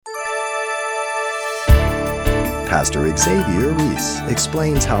Pastor Xavier Reese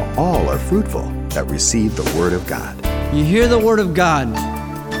explains how all are fruitful that receive the Word of God. You hear the Word of God,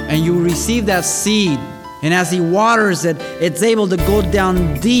 and you receive that seed, and as He waters it, it's able to go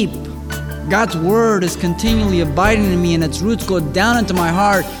down deep. God's Word is continually abiding in me, and its roots go down into my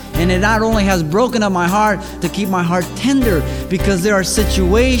heart, and it not only has broken up my heart to keep my heart tender, because there are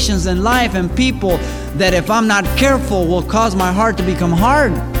situations in life and people that if I'm not careful will cause my heart to become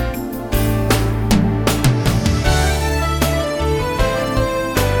hard.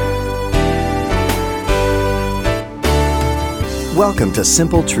 Welcome to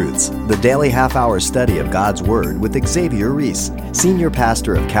Simple Truths, the daily half-hour study of God's Word with Xavier Reese, Senior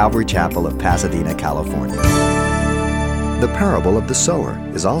Pastor of Calvary Chapel of Pasadena, California. The parable of the sower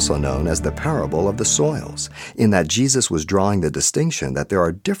is also known as the parable of the soils, in that Jesus was drawing the distinction that there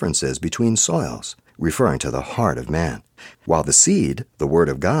are differences between soils, referring to the heart of man, while the seed, the Word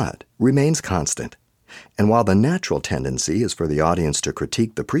of God, remains constant. And while the natural tendency is for the audience to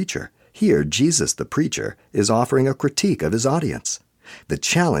critique the preacher, here, Jesus, the preacher, is offering a critique of his audience. The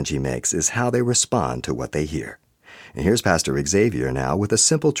challenge he makes is how they respond to what they hear. And here's Pastor Xavier now with a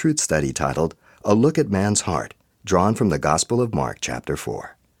simple truth study titled, A Look at Man's Heart, drawn from the Gospel of Mark, chapter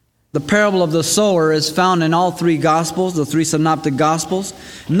 4. The parable of the sower is found in all three Gospels, the three synoptic Gospels.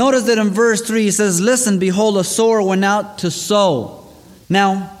 Notice that in verse 3 he says, Listen, behold, a sower went out to sow.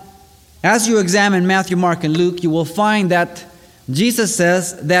 Now, as you examine Matthew, Mark, and Luke, you will find that Jesus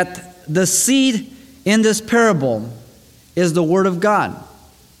says that the seed in this parable is the Word of God.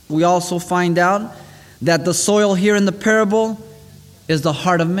 We also find out that the soil here in the parable is the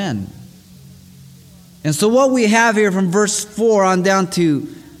heart of men. And so what we have here from verse 4 on down to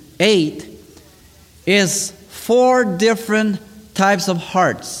 8 is 4 different types of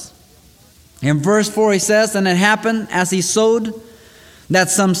hearts. In verse 4 he says, And it happened as he sowed that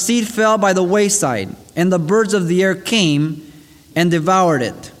some seed fell by the wayside, and the birds of the air came and devoured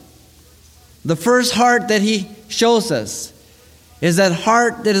it. The first heart that he shows us is that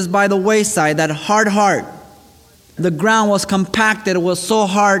heart that is by the wayside, that hard heart. The ground was compacted. It was so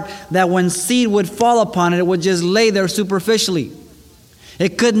hard that when seed would fall upon it, it would just lay there superficially.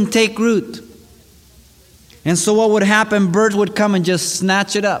 It couldn't take root. And so what would happen? Birds would come and just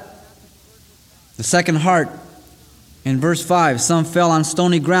snatch it up. The second heart, in verse 5, some fell on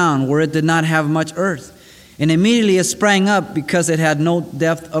stony ground where it did not have much earth. And immediately it sprang up because it had no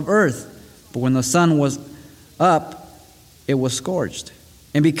depth of earth. But when the sun was up, it was scorched.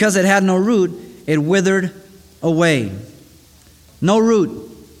 And because it had no root, it withered away. No root.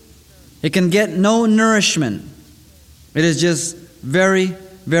 It can get no nourishment. It is just very,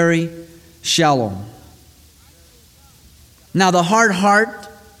 very shallow. Now, the hard heart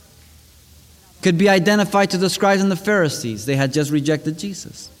could be identified to the scribes and the Pharisees. They had just rejected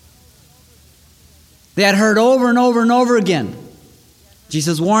Jesus. They had heard over and over and over again.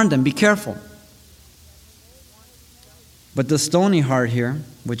 Jesus warned them, be careful. But the stony heart here,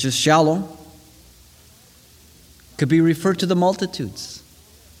 which is shallow, could be referred to the multitudes.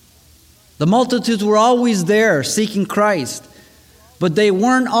 The multitudes were always there seeking Christ, but they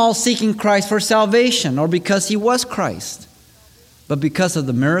weren't all seeking Christ for salvation or because He was Christ, but because of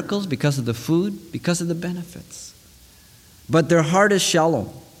the miracles, because of the food, because of the benefits. But their heart is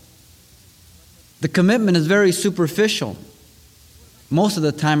shallow. The commitment is very superficial. Most of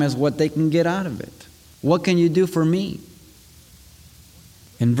the time is what they can get out of it. What can you do for me?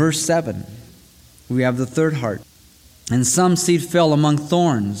 In verse 7, we have the third heart. And some seed fell among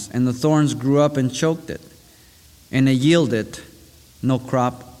thorns, and the thorns grew up and choked it, and it yielded no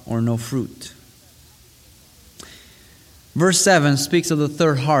crop or no fruit. Verse 7 speaks of the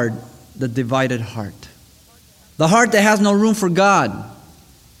third heart, the divided heart. The heart that has no room for God.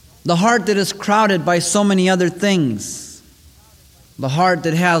 The heart that is crowded by so many other things. The heart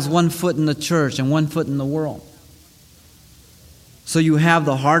that has one foot in the church and one foot in the world. So you have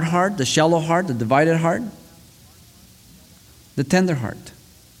the hard heart, the shallow heart, the divided heart, the tender heart.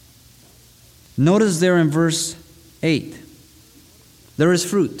 Notice there in verse 8, there is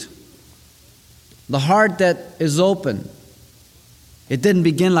fruit. The heart that is open, it didn't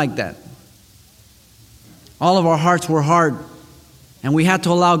begin like that. All of our hearts were hard, and we had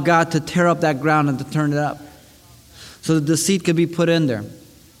to allow God to tear up that ground and to turn it up so that the seed could be put in there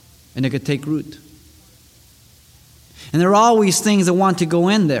and it could take root. And there are always things that want to go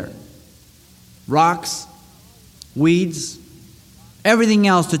in there. Rocks, weeds, everything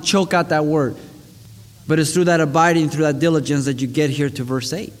else to choke out that word. But it's through that abiding, through that diligence that you get here to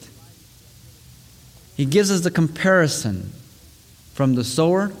verse 8. He gives us the comparison from the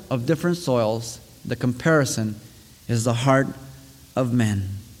sower of different soils. The comparison is the heart of men.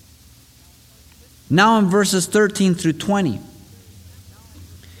 Now in verses 13 through 20,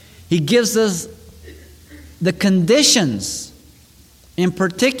 he gives us the conditions in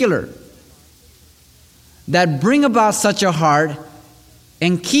particular that bring about such a heart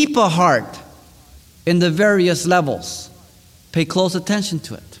and keep a heart in the various levels. Pay close attention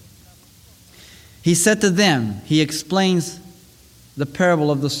to it. He said to them, he explains the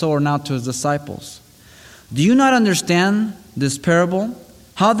parable of the sower now to his disciples. Do you not understand this parable?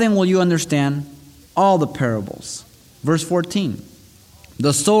 How then will you understand all the parables? Verse 14.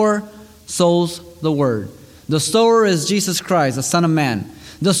 The sower sows the word. The sower is Jesus Christ, the Son of Man.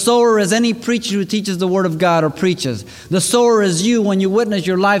 The sower is any preacher who teaches the word of God or preaches. The sower is you when you witness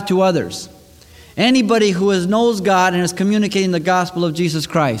your life to others. Anybody who knows God and is communicating the gospel of Jesus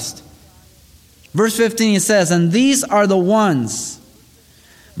Christ. Verse 15 it says, and these are the ones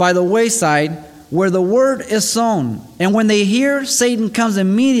by the wayside where the word is sown. And when they hear, Satan comes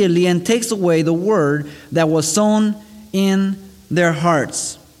immediately and takes away the word that was sown in their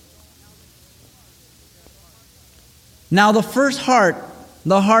hearts. Now the first heart,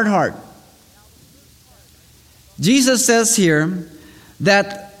 the hard heart. Jesus says here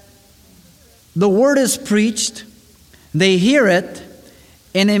that the word is preached, they hear it,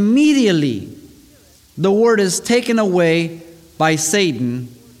 and immediately the word is taken away by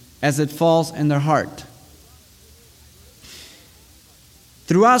Satan as it falls in their heart.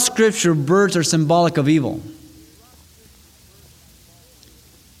 Throughout Scripture, birds are symbolic of evil.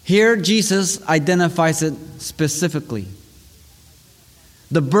 Here, Jesus identifies it specifically.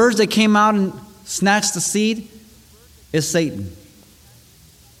 The birds that came out and snatched the seed is Satan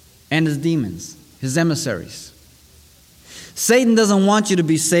and his demons, his emissaries. Satan doesn't want you to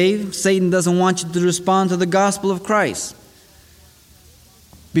be saved. Satan doesn't want you to respond to the gospel of Christ.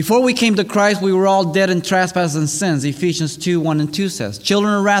 Before we came to Christ, we were all dead in trespasses and sins. Ephesians 2:1-2 says,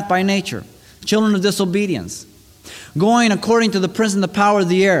 children of wrath by nature, children of disobedience, going according to the prince and the power of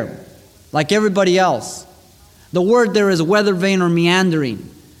the air, like everybody else. The word there is weather vane or meandering.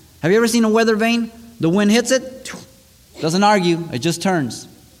 Have you ever seen a weather vane? The wind hits it, doesn't argue, it just turns.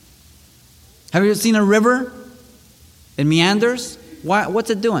 Have you ever seen a river? It meanders. What's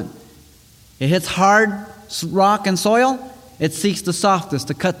it doing? It hits hard rock and soil. It seeks the softest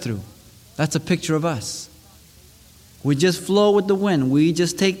to cut through. That's a picture of us. We just flow with the wind. We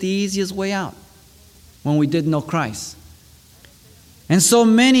just take the easiest way out when we didn't know Christ. And so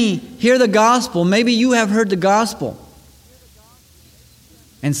many hear the gospel. Maybe you have heard the gospel.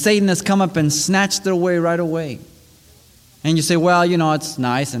 And Satan has come up and snatched their way right away. And you say, well, it's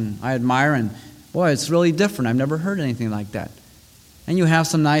nice and I admire and boy, it's really different. I've never heard anything like that. And you have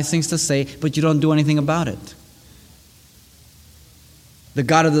some nice things to say, but you don't do anything about it. The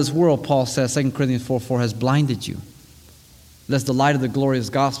God of this world, Paul says, 2 Corinthians 4:4, has blinded you, lest the light of the glorious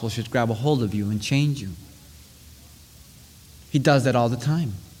gospel should grab a hold of you and change you. He does that all the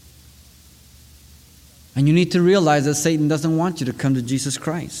time. And you need to realize that Satan doesn't want you to come to Jesus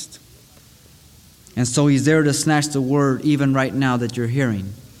Christ. And so he's there to snatch the word even right now that you're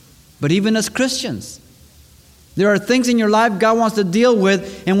hearing. But even as Christians, there are things in your life God wants to deal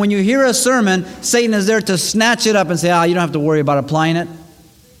with, and when you hear a sermon, Satan is there to snatch it up and say, you don't have to worry about applying it.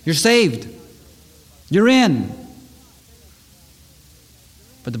 You're saved. You're in.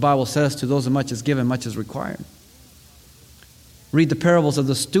 But the Bible says, to those who much is given, much is required. Read the parables of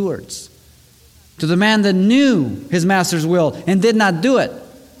the stewards. To the man that knew his master's will and did not do it,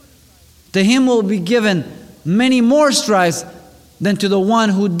 to him will be given many more stripes than to the one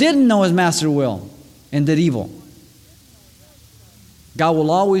who didn't know his master's will and did evil. God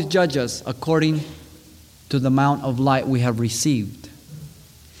will always judge us according to the amount of light we have received.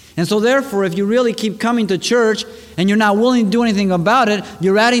 And so therefore, if you really keep coming to church and you're not willing to do anything about it,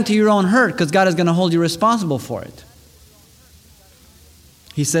 you're adding to your own hurt because God is going to hold you responsible for it.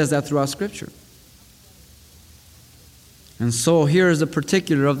 He says that throughout Scripture. And so here is the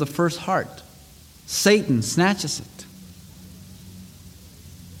particular of the first heart. Satan snatches it.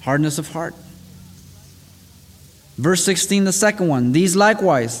 Hardness of heart. Verse 16, the second one. These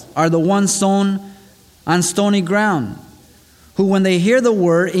likewise are the ones sown on stony ground, who when they hear the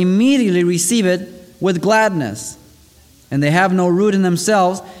word immediately receive it with gladness. And they have no root in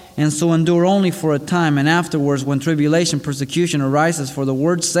themselves, and so endure only for a time. And afterwards, when tribulation, persecution arises for the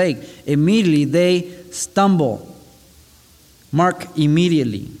word's sake, immediately they stumble. Mark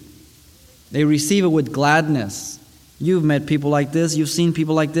immediately. They receive it with gladness. You've met people like this. You've seen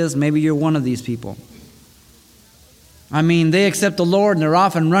people like this. Maybe you're one of these people. I mean, they accept the Lord and they're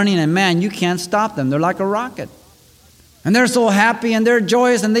off and running, and man, you can't stop them. They're like a rocket. And they're so happy and they're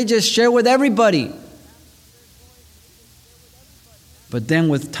joyous and they just share with everybody. But then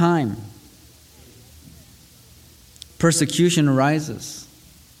with time, persecution arises.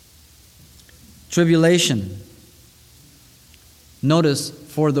 Tribulation. Notice,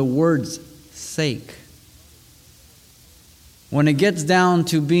 for the word's sake. When it gets down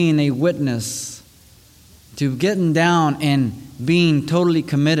to being a witness, to getting down and being totally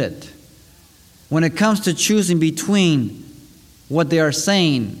committed, when it comes to choosing between what they are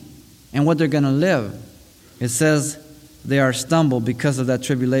saying and what they're going to live, it says they are stumbled because of that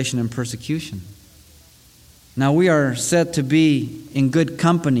tribulation and persecution. Now we are said to be in good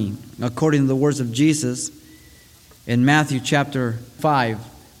company, according to the words of Jesus in Matthew chapter 5,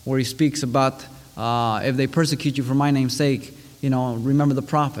 where he speaks about if they persecute you for my name's sake, remember the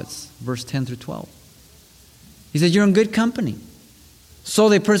prophets, verse 10 through 12. He said, you're in good company. So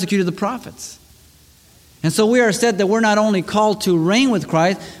they persecuted the prophets. And so we are said that we're not only called to reign with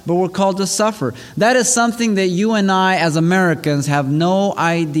Christ, but we're called to suffer. That is something that you and I as Americans have no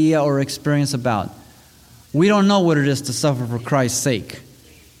idea or experience about. We don't know what it is to suffer for Christ's sake.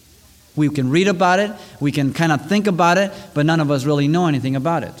 We can read about it, we can kind of think about it, but none of us really know anything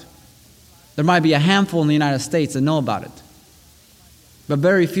about it. There might be a handful in the United States that know about it. But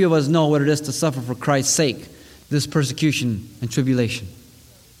very few of us know what it is to suffer for Christ's sake, this persecution and tribulation.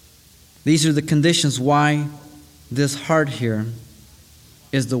 These are the conditions why this heart here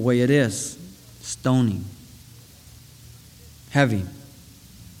is the way it is. Stony. Heavy.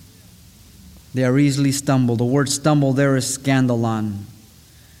 They are easily stumbled. The word stumble there is scandalon.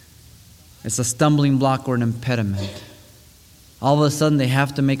 It's a stumbling block or an impediment. All of a sudden they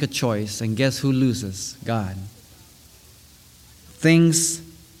have to make a choice, and guess who loses? God. Things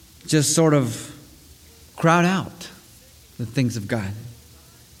just sort of crowd out the things of God.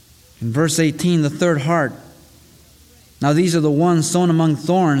 In verse 18, the third heart. Now these are the ones sown among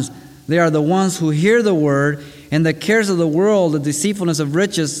thorns. They are the ones who hear the word, and the cares of the world, the deceitfulness of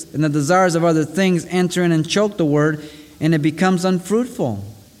riches, and the desires of other things enter in and choke the word, and it becomes unfruitful.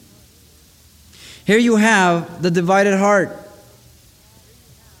 Here you have the divided heart.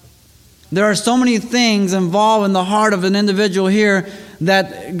 There are so many things involved in the heart of an individual here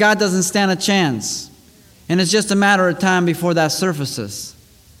that God doesn't stand a chance. And it's just a matter of time before that surfaces.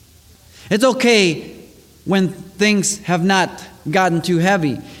 It's okay when things have not gotten too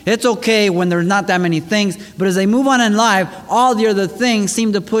heavy. It's okay when there's not that many things. But as they move on in life, all the other things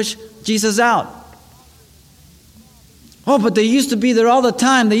seem to push Jesus out. Oh, but they used to be there all the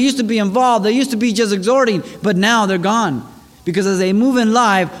time. They used to be involved. They used to be just exhorting. But now they're gone. Because as they move in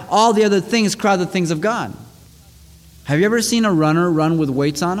life, all the other things crowd the things of God. Have you ever seen a runner run with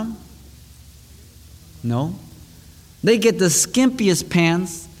weights on them? No. They get the skimpiest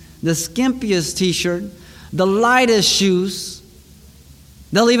pants, the skimpiest t-shirt, the lightest shoes.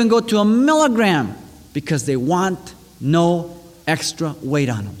 They'll even go to 1 milligram because they want no extra weight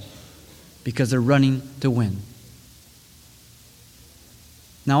on them. Because they're running to win.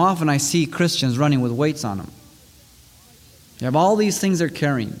 Now often I see Christians running with weights on them. They have all these things they're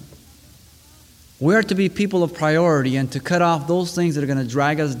carrying. We are to be people of priority and to cut off those things that are going to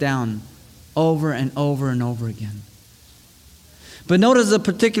drag us down over and over and over again. But notice the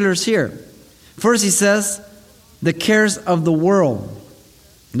particulars here. First he says, the cares of the world.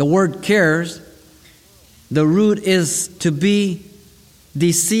 The word cares, the root is to be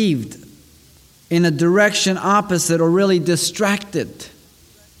deceived in a direction opposite or really distracted.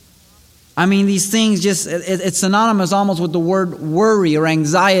 I mean, these things it's synonymous almost with the word worry or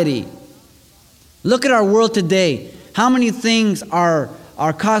anxiety. Look at our world today. How many things are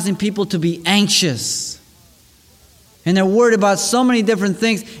causing people to be anxious? And they're worried about so many different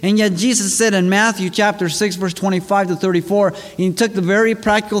things. And yet Jesus said in Matthew chapter 6, verse 25 to 34, he took the very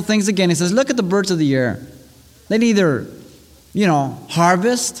practical things again. He says, look at the birds of the air. They neither,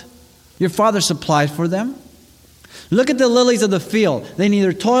 harvest. Your Father supplies for them. Look at the lilies of the field. They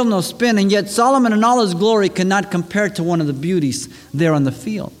neither toil nor spin, and yet Solomon in all his glory cannot compare to one of the beauties there on the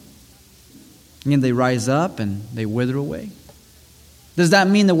field. And they rise up and they wither away. Does that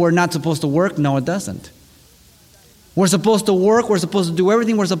mean that we're not supposed to work? No, it doesn't. We're supposed to work, we're supposed to do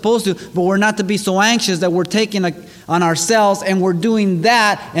everything we're supposed to, but we're not to be so anxious that we're taking on ourselves and we're doing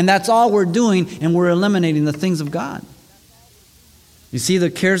that, and that's all we're doing, and we're eliminating the things of God. You see, the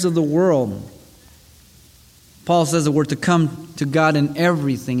cares of the world. Paul says that we're to come to God in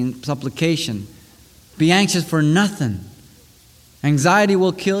everything, in supplication. Be anxious for nothing. Anxiety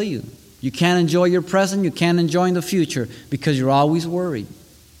will kill you. You can't enjoy your present, you can't enjoy the future because you're always worried.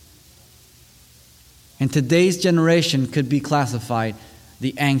 And today's generation could be classified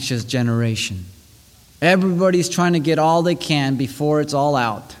the anxious generation. Everybody's trying to get all they can before it's all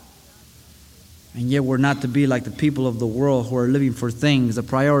out. And yet we're not to be like the people of the world who are living for things. The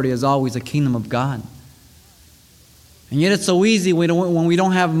priority is always the kingdom of God. And yet it's so easy when we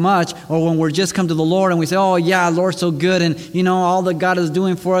don't have much, or when we're just come to the Lord and we say, oh yeah, Lord's so good, and all that God is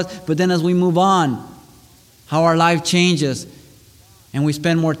doing for us. But then as we move on, how our life changes, and we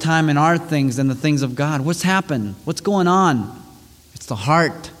spend more time in our things than the things of God. What's happened? What's going on? It's the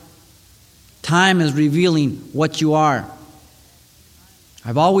heart. Time is revealing what you are.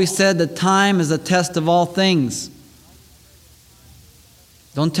 I've always said that time is a test of all things.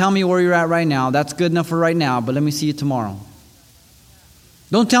 Don't tell me where you're at right now. That's good enough for right now, but let me see you tomorrow.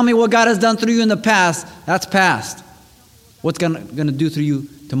 Don't tell me what God has done through you in the past. That's past. What's going to do through you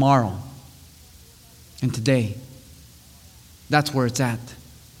tomorrow and today? That's where it's at.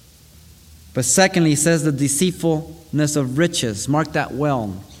 But secondly, he says the deceitfulness of riches. Mark that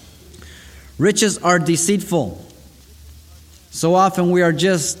well. Riches are deceitful. So often we are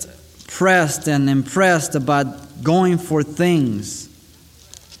just pressed and impressed about going for things.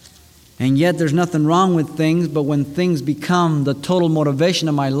 And yet there's nothing wrong with things, but when things become the total motivation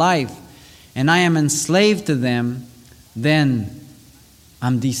of my life and I am enslaved to them, then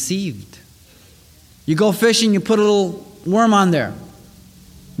I'm deceived. You go fishing, you put a little worm on there.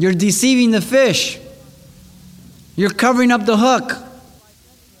 You're deceiving the fish. You're covering up the hook.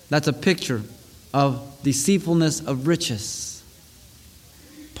 That's a picture of deceitfulness of riches.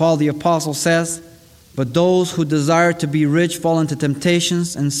 Paul the Apostle says, but those who desire to be rich fall into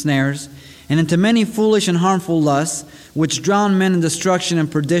temptations and snares, and into many foolish and harmful lusts, which drown men in destruction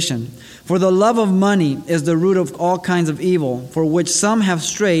and perdition. For the love of money is the root of all kinds of evil, for which some have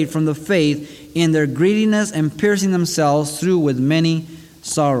strayed from the faith in their greediness and piercing themselves through with many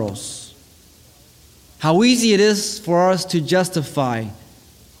sorrows. How easy it is for us to justify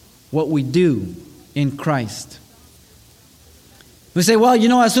what we do in Christ. We say, well,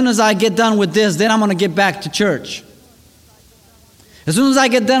 as soon as I get done with this, then I'm going to get back to church. As soon as I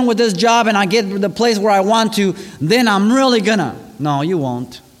get done with this job and I get to the place where I want to, then I'm really going to. No, you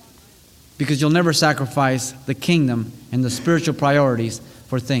won't. Because you'll never sacrifice the kingdom and the spiritual priorities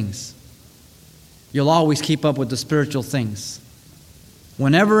for things. You'll always keep up with the spiritual things.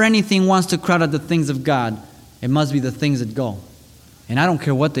 Whenever anything wants to crowd out the things of God, it must be the things that go. And I don't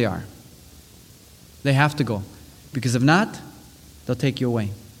care what they are. They have to go. Because if not, they'll take you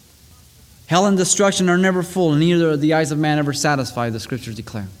away. Hell and destruction are never full, and neither are the eyes of man ever satisfied, the Scriptures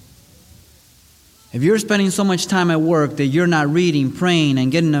declare. If you're spending so much time at work that you're not reading, praying,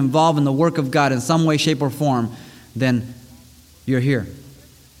 and getting involved in the work of God in some way, shape, or form, then you're here.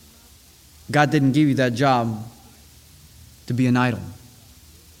 God didn't give you that job to be an idol.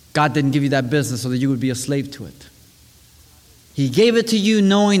 God didn't give you that business so that you would be a slave to it. He gave it to you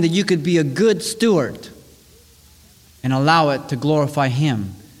knowing that you could be a good steward and allow it to glorify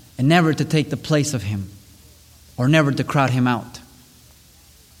Him and never to take the place of Him or never to crowd Him out.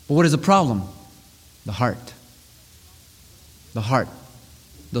 But what is the problem? The heart. The heart.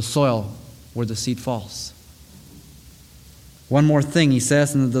 The soil where the seed falls. One more thing, he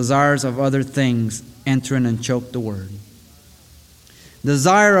says, and the desires of other things enter in and choke the word.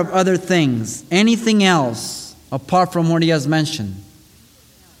 Desire of other things, anything else apart from what he has mentioned,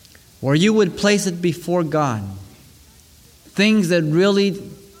 where you would place it before God. Things that really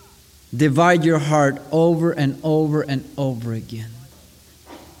divide your heart over and over and over again.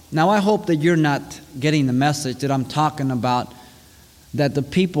 Now I hope that you're not getting the message that I'm talking about, that the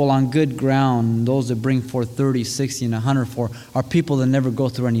people on good ground, those that bring forth 30, 60, and 100 for, are people that never go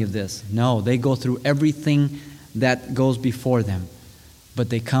through any of this. No, they go through everything that goes before them. But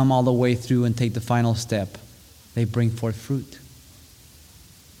they come all the way through and take the final step. They bring forth fruit.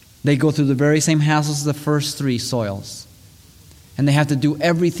 They go through the very same hassles as the first three soils. And they have to do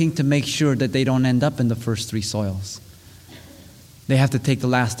everything to make sure that they don't end up in the first three soils. They have to take the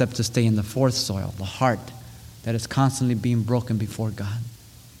last step to stay in the fourth soil, the heart, that is constantly being broken before God.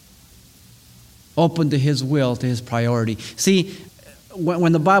 Open to His will, to His priority. See,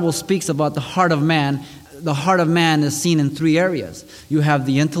 when the Bible speaks about the heart of man is seen in three areas. You have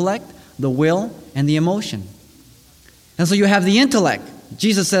the intellect, the will, and the emotion. And so you have the intellect.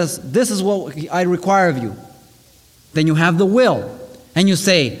 Jesus says, this is what I require of you. Then you have the will. And you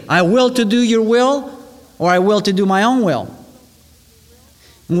say, I will to do your will, or I will to do my own will.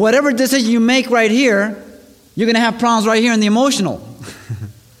 And whatever decision you make right here, you're going to have problems right here in the emotional.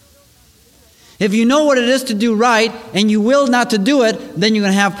 If you know what it is to do right and you will not to do it, then you're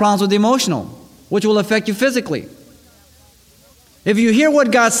going to have problems with the emotional, which will affect you physically. If you hear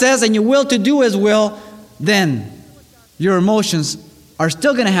what God says and you will to do His will, then your emotions are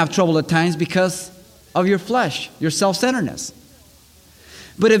still going to have trouble at times because of your flesh, your self-centeredness.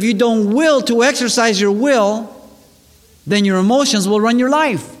 But if you don't will to exercise your will, then your emotions will run your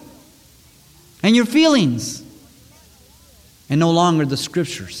life. And your feelings. and no longer the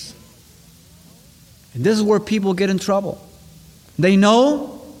Scriptures. And this is where people get in trouble. They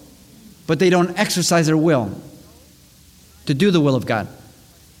know, but they don't exercise their will to do the will of God.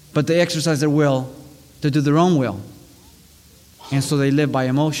 But they exercise their will to do their own will. And so they live by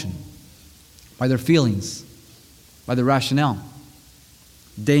emotion, by their feelings, by their rationale.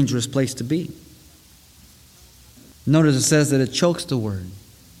 Dangerous place to be. Notice it says that it chokes the word.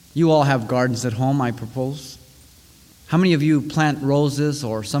 You all have gardens at home, I propose. How many of you plant roses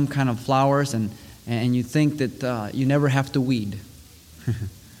or some kind of flowers and you think that you never have to weed?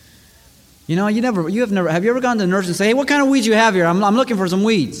 You know, have you ever gone to the nurse and say, hey, what kind of weeds you have here? I'm looking for some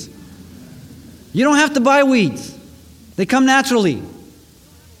weeds. You don't have to buy weeds. They come naturally.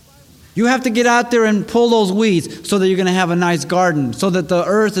 You have to get out there and pull those weeds so that you're going to have a nice garden, so that the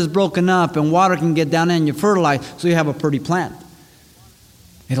earth is broken up and water can get down in and you fertilize so you have a pretty plant.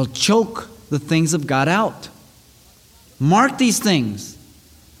 It'll choke the things of God out. Mark these things.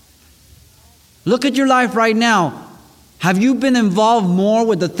 Look at your life right now. Have you been involved more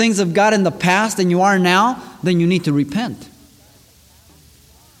with the things of God in the past than you are now? Then you need to repent.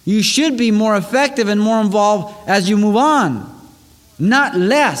 You should be more effective and more involved as you move on, not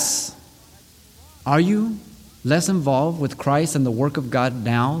less. Are you less involved with Christ and the work of God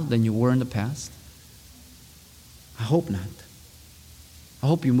now than you were in the past? I hope not. I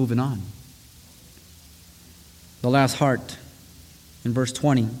hope you're moving on. The last heart, in verse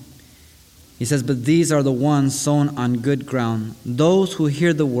 20, he says, but these are the ones sown on good ground. Those who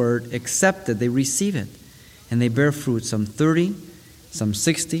hear the word, accept it, they receive it, and they bear fruit, some 30, some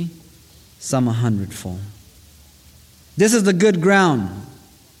 60, some 100-fold. This is the good ground.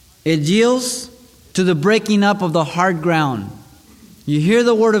 It yields to the breaking up of the hard ground. You hear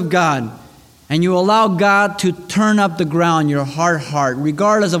the word of God, and you allow God to turn up the ground, your hard heart.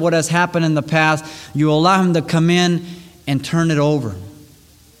 Regardless of what has happened in the past, you allow Him to come in and turn it over.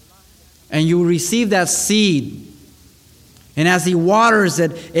 And you receive that seed. And as He waters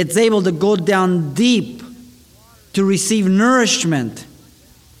it, it's able to go down deep to receive nourishment.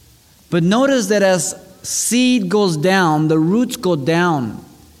 But notice that as seed goes down, the roots go down.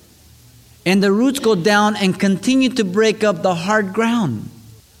 And the roots go down and continue to break up the hard ground.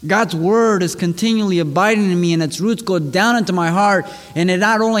 God's word is continually abiding in me, and its roots go down into my heart, and it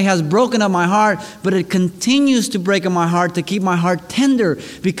not only has broken up my heart, but it continues to break up my heart to keep my heart tender,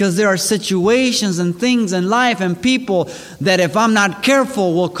 because there are situations and things in life and people that if I'm not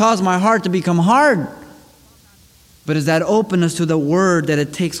careful will cause my heart to become hard. But it's that openness to the word that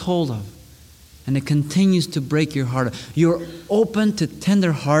it takes hold of, and it continues to break your heart. You're open to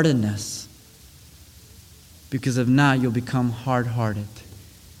tenderheartedness, because if not, you'll become hard-hearted.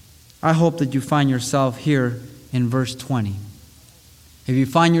 I hope that you find yourself here in verse 20. If you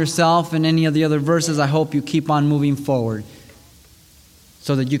find yourself in any of the other verses, I hope you keep on moving forward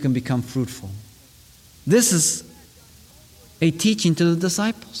so that you can become fruitful. This is a teaching to the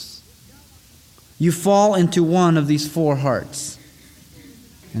disciples. You fall into one of these four hearts.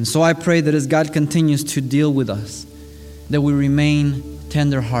 And so I pray that as God continues to deal with us, that we remain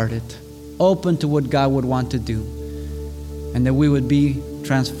tender-hearted, open to what God would want to do, and that we would be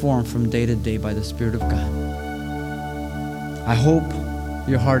transformed from day to day by the Spirit of God. I hope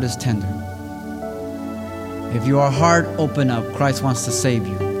your heart is tender. If your heart open up, Christ wants to save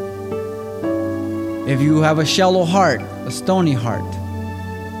you. If you have a shallow heart, a stony heart,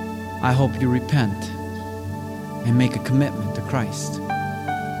 I hope you repent and make a commitment to Christ.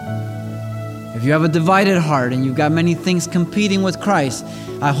 If you have a divided heart and you've got many things competing with Christ,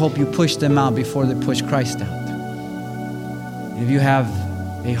 I hope you push them out before they push Christ out. If you have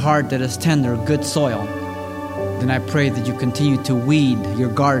a heart that is tender, good soil, then I pray that you continue to weed your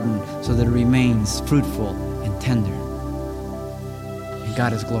garden so that it remains fruitful and tender. And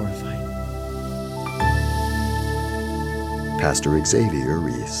God is glorified. Pastor Xavier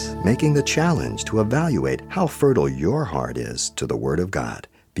Reese, making the challenge to evaluate how fertile your heart is to the Word of God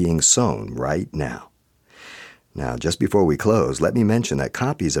being sown right now. Now, just before we close, let me mention that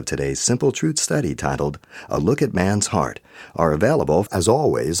copies of today's Simple Truth study titled A Look at Man's Heart are available, as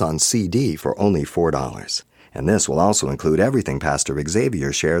always, on CD for only $4. And this will also include everything Pastor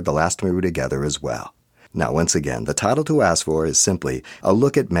Xavier shared the last time we were together as well. Now, once again, the title to ask for is simply A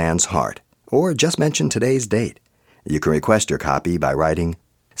Look at Man's Heart, or just mention today's date. You can request your copy by writing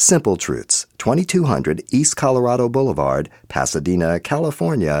Simple Truths, 2200 East Colorado Boulevard, Pasadena,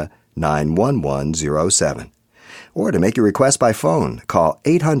 California, 91107. Or to make your request by phone, call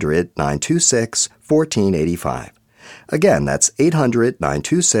 800-926-1485. Again, that's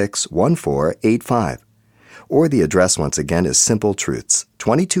 800-926-1485. or the address once again is Simple Truths,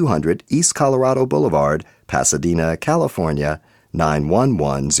 2200 East Colorado Boulevard, Pasadena, California,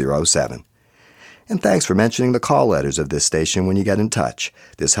 91107. And thanks for mentioning the call letters of this station when you get in touch.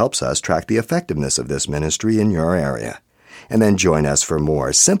 This helps us track the effectiveness of this ministry in your area. And then join us for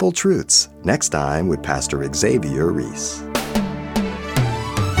more Simple Truths next time with Pastor Xavier Reese.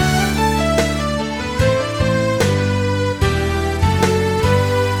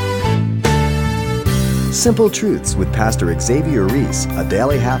 Simple Truths with Pastor Xavier Reese, a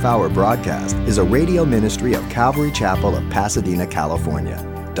daily half-hour broadcast, is a radio ministry of Calvary Chapel of Pasadena, California.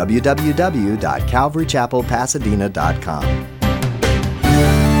 www.calvarychapelpasadena.com.